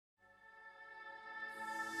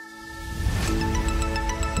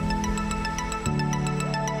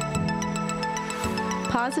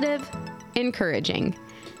Positive, encouraging.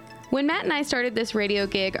 When Matt and I started this radio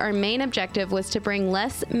gig, our main objective was to bring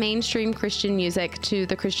less mainstream Christian music to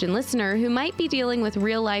the Christian listener who might be dealing with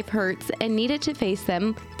real-life hurts and needed to face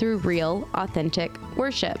them through real, authentic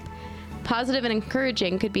worship. Positive and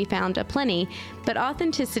encouraging could be found aplenty, but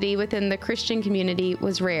authenticity within the Christian community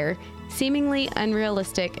was rare, seemingly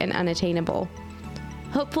unrealistic and unattainable.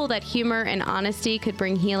 Hopeful that humor and honesty could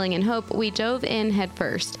bring healing and hope, we dove in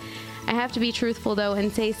headfirst. I have to be truthful, though,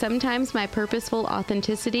 and say sometimes my purposeful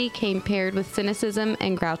authenticity came paired with cynicism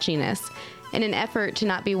and grouchiness. In an effort to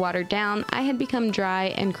not be watered down, I had become dry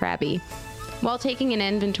and crabby. While taking an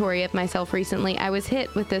inventory of myself recently, I was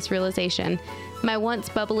hit with this realization. My once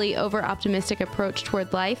bubbly, over-optimistic approach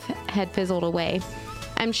toward life had fizzled away.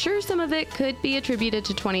 I'm sure some of it could be attributed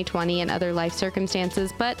to 2020 and other life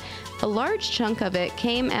circumstances, but a large chunk of it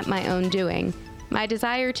came at my own doing. My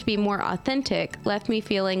desire to be more authentic left me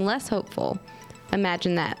feeling less hopeful.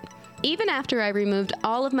 Imagine that. Even after I removed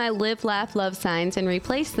all of my live, laugh, love signs and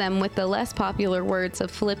replaced them with the less popular words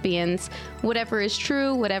of Philippians, whatever is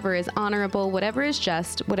true, whatever is honorable, whatever is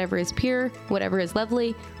just, whatever is pure, whatever is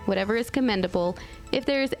lovely, whatever is commendable, if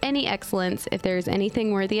there is any excellence, if there is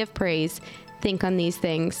anything worthy of praise, think on these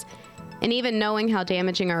things. And even knowing how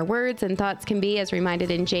damaging our words and thoughts can be, as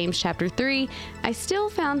reminded in James chapter 3, I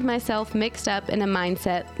still found myself mixed up in a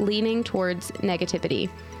mindset leaning towards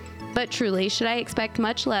negativity. But truly, should I expect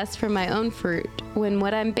much less from my own fruit when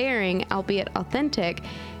what I'm bearing, albeit authentic,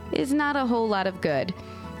 is not a whole lot of good,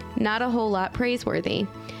 not a whole lot praiseworthy?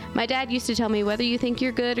 My dad used to tell me, whether you think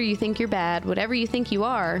you're good or you think you're bad, whatever you think you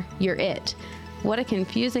are, you're it. What a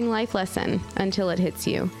confusing life lesson until it hits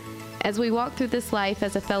you. As we walk through this life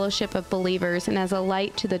as a fellowship of believers and as a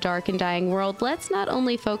light to the dark and dying world, let's not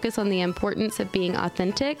only focus on the importance of being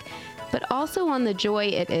authentic, but also on the joy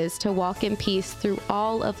it is to walk in peace through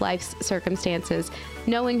all of life's circumstances,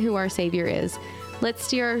 knowing who our Savior is. Let's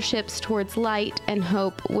steer our ships towards light and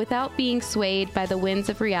hope without being swayed by the winds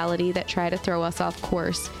of reality that try to throw us off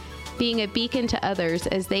course, being a beacon to others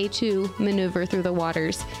as they too maneuver through the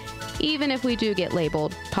waters, even if we do get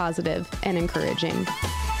labeled positive and encouraging.